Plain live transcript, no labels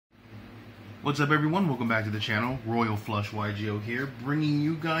What's up, everyone? Welcome back to the channel. Royal Flush YGO here, bringing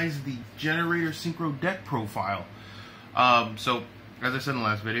you guys the Generaider Synchro deck profile. So, as I said in the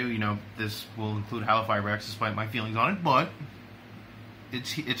last video, this will include Halifibrax despite my feelings on it, but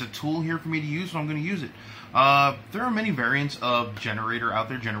it's a tool here for me to use, so I'm going to use it. There are many variants of Generaider out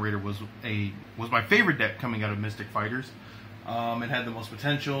there. Generaider was my favorite deck coming out of Mystic Fighters. It had the most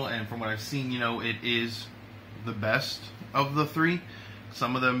potential, and from what I've seen, it is the best of the three.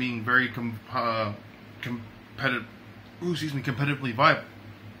 Some of them being very competitively viable.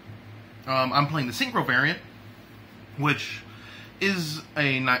 I'm playing the Synchro variant, which is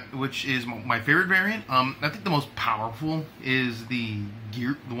my favorite variant. I think the most powerful is the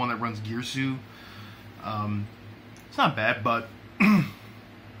one that runs Girsu. It's not bad, but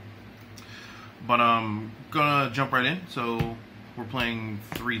I'm gonna jump right in. So we're playing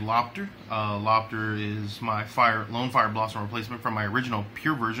 3 Lopter. Lopter is my Lone Fire Blossom replacement from my original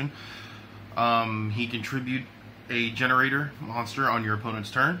pure version. He can tribute a Generaider monster on your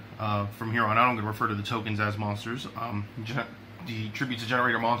opponent's turn. From here on out, I'm going to refer to the tokens as monsters. He tributes a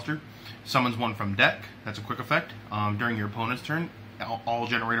Generaider monster, summons one from deck. That's a quick effect. During your opponent's turn, all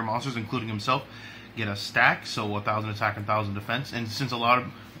Generaider monsters, including himself, get a stack, so 1,000 attack and 1,000 defense. And since a lot of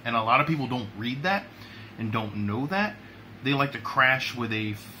people don't read that and don't know that, they like to crash with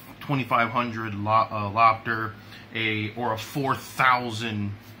a 2,500 Lopter, or a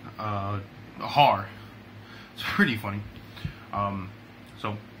 4,000 Har. It's pretty funny.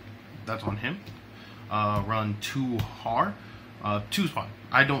 So that's on him. Run 2 Har. 2's fine.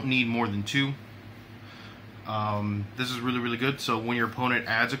 I don't need more than 2. This is really good. So when your opponent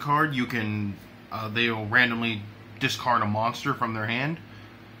adds a card, you can they'll randomly discard a monster from their hand,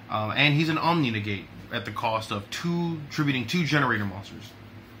 and he's an Omni Negate at the cost of tributing 2 Generaider monsters.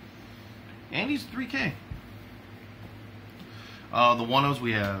 And he's 3K. The one-ofs,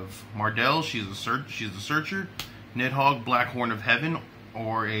 we have Mardell, she's a searcher. Nidhogg, Black Horn of Heaven,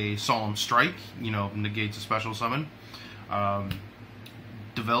 or a Solemn Strike, negates a special summon.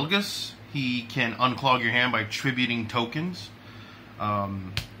 Develgus, he can unclog your hand by tributing tokens.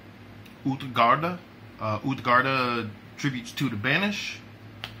 Utgarda tributes 2 to banish.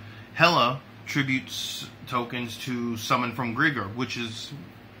 Hela tributes tokens to summon from graveyard, which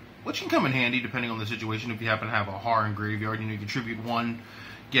can come in handy depending on the situation. If you happen to have a Har in graveyard, you can tribute 1,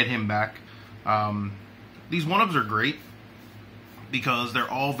 get him back. These one-ups are great because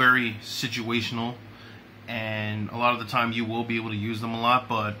they're all very situational, and a lot of the time you will be able to use them a lot,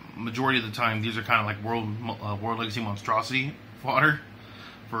 but majority of the time these are kind of like World Legacy Monstrosity fodder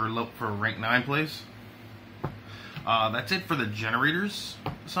for rank 9 plays. That's it for the Generators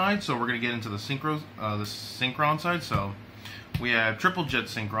side, so we're going to get into the Synchron side. So we have triple Jet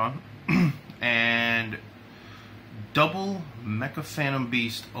Synchron and double Mecha Phantom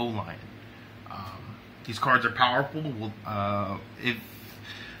Beast O-Lion. These cards are powerful. If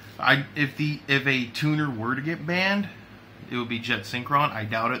a tuner were to get banned, it would be Jet Synchron. I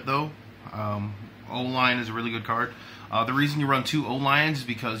doubt it though. O-Lion is a really good card. The reason you run 2 O-Lions is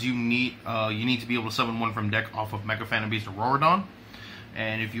because you need to be able to summon one from deck off of Mecha Phantom Beast or Rorodon.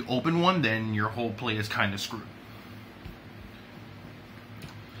 And if you open one, then your whole play is kind of screwed.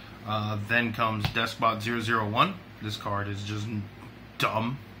 Then comes Deskbot 001. This card is just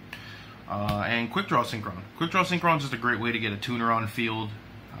dumb. And Quick Draw Synchron. Quick Draw Synchron is just a great way to get a tuner on field,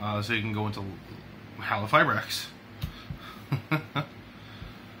 so you can go into Halifibrax.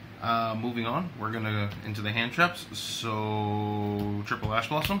 Moving on, we're into the hand traps. So triple Ash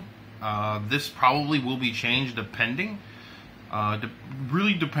Blossom. This probably will be changed depending.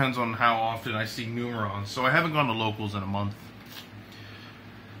 Really depends on how often I see Numerons. So I haven't gone to locals in a month,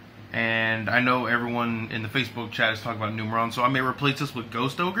 and I know everyone in the Facebook chat is talking about Numeron. So I may replace this with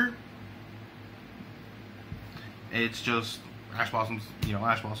Ghost Ogre. It's just Ash Blossoms,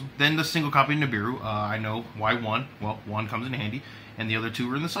 Ash Blossom. Then the single copy of Nibiru. I know why 1. Well, 1 comes in handy, and the other 2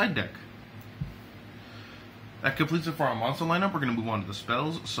 are in the side deck. That completes it for our monster lineup. We're going to move on to the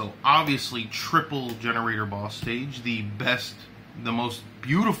spells. So obviously, triple Generaider boss stage, the most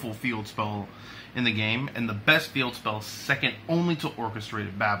beautiful field spell in the game, and the best field spell second only to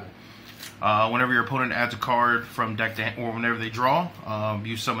Orchestrated Babel. Whenever your opponent adds a card from deck to hand, or whenever they draw,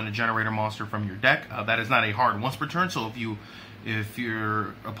 you summon a Generaider monster from your deck. That is not a hard once per turn. So if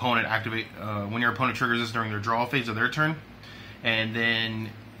your opponent when your opponent triggers this during their draw phase of their turn, and then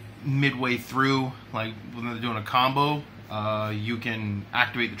midway through, like when they're doing a combo, you can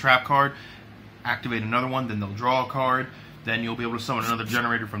activate the trap card, activate another one, then they'll draw a card, then you'll be able to summon another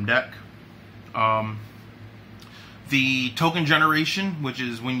Generaider from deck. The token generation, which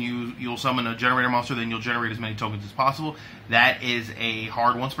is when you'll summon a generator monster, then you'll generate as many tokens as possible. That is a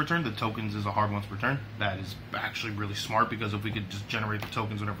hard once per turn. The tokens is a hard once per turn. That is actually really smart, because if we could just generate the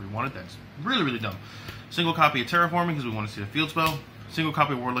tokens whenever we wanted, that's really, really dumb. Single copy of Terraforming, because we want to see the field spell. Single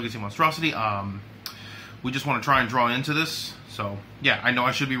copy of War Legacy Monstrosity. We just want to try and draw into this. So, yeah, I know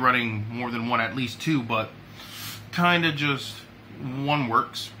I should be running more than one, at least two, but kind of just one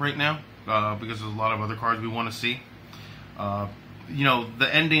works right now, because there's a lot of other cards we want to see. You know,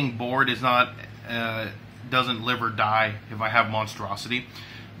 the ending board is not doesn't live or die if I have Monstrosity.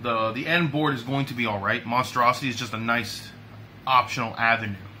 The end board is going to be alright. Monstrosity is just a nice optional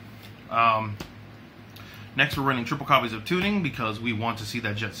avenue. Next, we're running triple copies of Tuning, because we want to see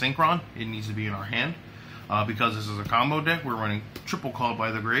that Jet Synchron. It needs to be in our hand. Because this is a combo deck, we're running triple Called by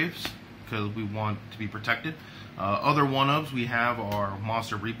the Graves, because we want to be protected. Other one-ups we have are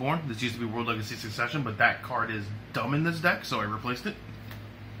Monster Reborn. This used to be World Legacy Succession, but that card is dumb in this deck, so I replaced it.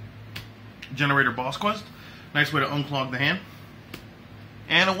 Generator Boss Quest. Nice way to unclog the hand.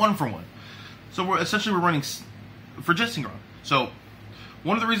 And a 1-for-1. So we're running for Jet Synchron. So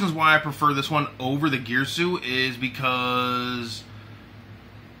one of the reasons why I prefer this one over the Gearsu is because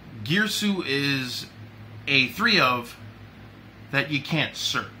Gearsu is a 3-of that you can't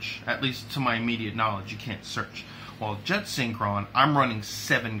search. At least to my immediate knowledge, you can't search. While Jet Synchron, I'm running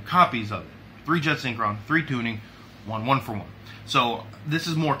 7 copies of it. 3 Jet Synchron, 3 Tuning, 1-1-for-1. So this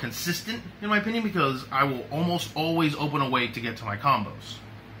is more consistent, in my opinion, because I will almost always open a way to get to my combos.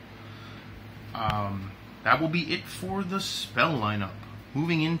 That will be it for the spell lineup.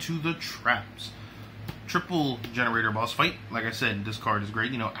 Moving into the traps. Triple Generator Boss Fight. Like I said, this card is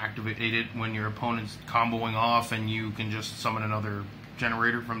great. You know, activate it when your opponent's comboing off, and you can just summon another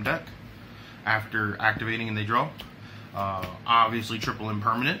generator from deck after activating and they draw. Obviously, triple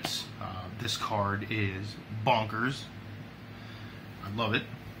Impermanence. This card is bonkers. I love it.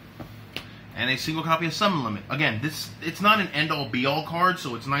 And a single copy of Summon Limit. Again, it's not an end-all be-all card,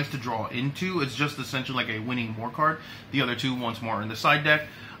 so it's nice to draw into. It's just essentially like a winning war card. The other two, once more, are in the side deck.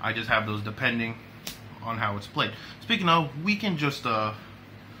 I just have those depending on how it's played. Speaking of, we can just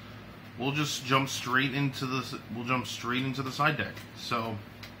we'll just jump straight into the side deck. So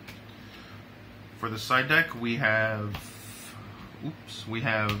for the side deck, we have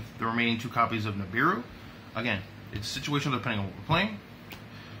the remaining 2 copies of Nibiru. Again, it's situational depending on what we're playing.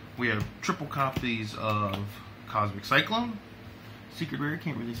 We have triple copies of Cosmic Cyclone. Secret Rare,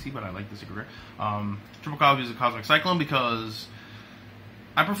 can't really see, but I like the Secret Rare. Triple copies of Cosmic Cyclone, because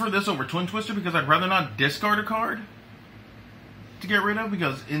I prefer this over Twin Twister, because I'd rather not discard a card to get rid of,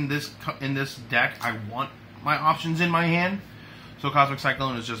 because in this deck I want my options in my hand. So Cosmic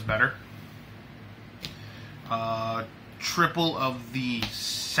Cyclone is just better. Triple of the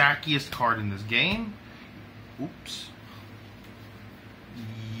sackiest card in this game. Oops.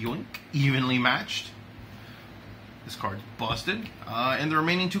 Yoink. Evenly Matched. This card's busted. And the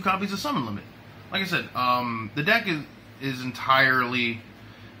remaining 2 copies of Summon Limit. Like I said, the deck is entirely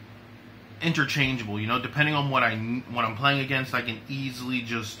interchangeable. You know, depending on what I'm playing against, I can easily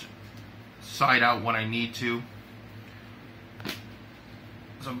just side out when I need to.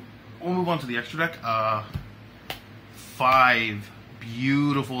 So we'll move on to the extra deck. 5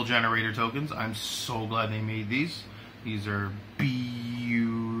 beautiful generator tokens. I'm so glad they made these. These are beautiful.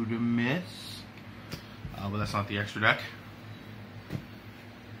 But that's not the extra deck.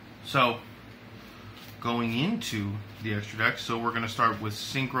 So going into the extra deck, so we're going to start with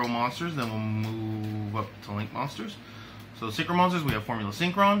Synchro monsters, then we'll move up to Link monsters. So Synchro monsters, we have Formula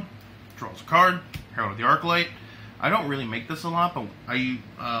Synchron, draws a card, Herald of the Arclight. I don't really make this a lot, but when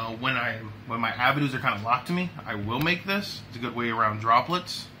my avenues are kind of locked to me, I will make this. It's a good way around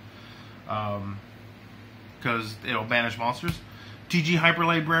droplets, because it'll banish monsters. TG Hyper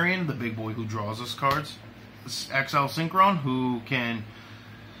Librarian, the big boy who draws us cards. XL Synchron, who can,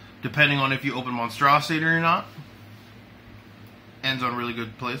 depending on if you open Monstrosity or not, ends on really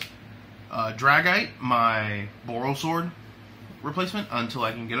good plays. Dragite, my Boral Sword replacement, until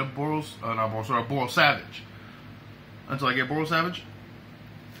I can get a Boral Savage. Until I get Boral Savage.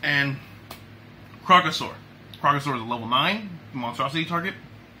 And Crocosaur. Crocosaur is a level 9 Monstrosity target.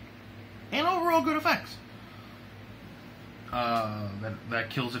 And overall good effects. That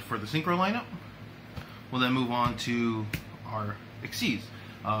kills it for the Synchro lineup. We'll then move on to our Xyz.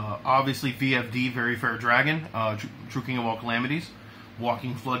 Obviously VFD, Very Fair Dragon, True King of All Calamities,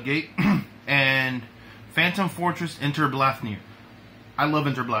 Walking Floodgate, and Phantom Fortress Interblafnir. I love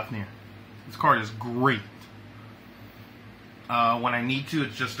Interblafnir. This card is great. When I need to,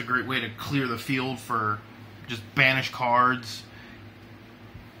 it's just a great way to clear the field for just banish cards.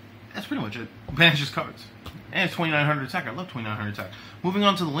 that's pretty much it. Banishes cards. And it's 2900 attack. I love 2900 attack. Moving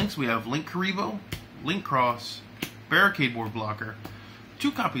on to the links, we have Link Karibo, Link Cross, Barricade Board Blocker,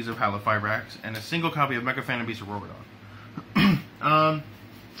 2 copies of Hallowed Fibrax, and a single copy of Mecha Phantom Beast of Rogodon.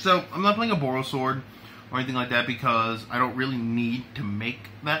 So, I'm not playing a Boros Sword or anything like that because I don't really need to make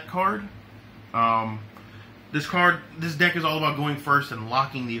that card. This deck is all about going first and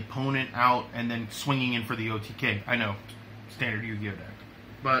locking the opponent out and then swinging in for the OTK. I know, standard Yu-Gi-Oh deck.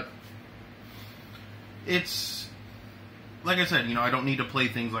 But it's, like I said, I don't need to play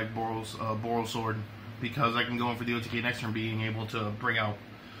things like Boros Sword because I can go in for the OTK next turn, being able to bring out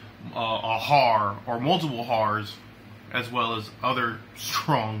a Har or multiple Hars as well as other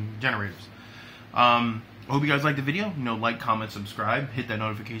strong generators. I hope you guys liked the video. Like, comment, subscribe, hit that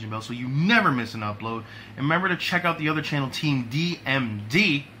notification bell so you never miss an upload. And remember to check out the other channel, Team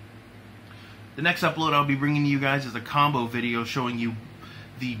DMD. The next upload I'll be bringing to you guys is a combo video showing you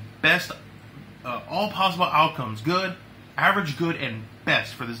the best, all possible outcomes. Good, average, good, and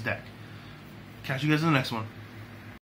best for this deck. Catch you guys in the next one.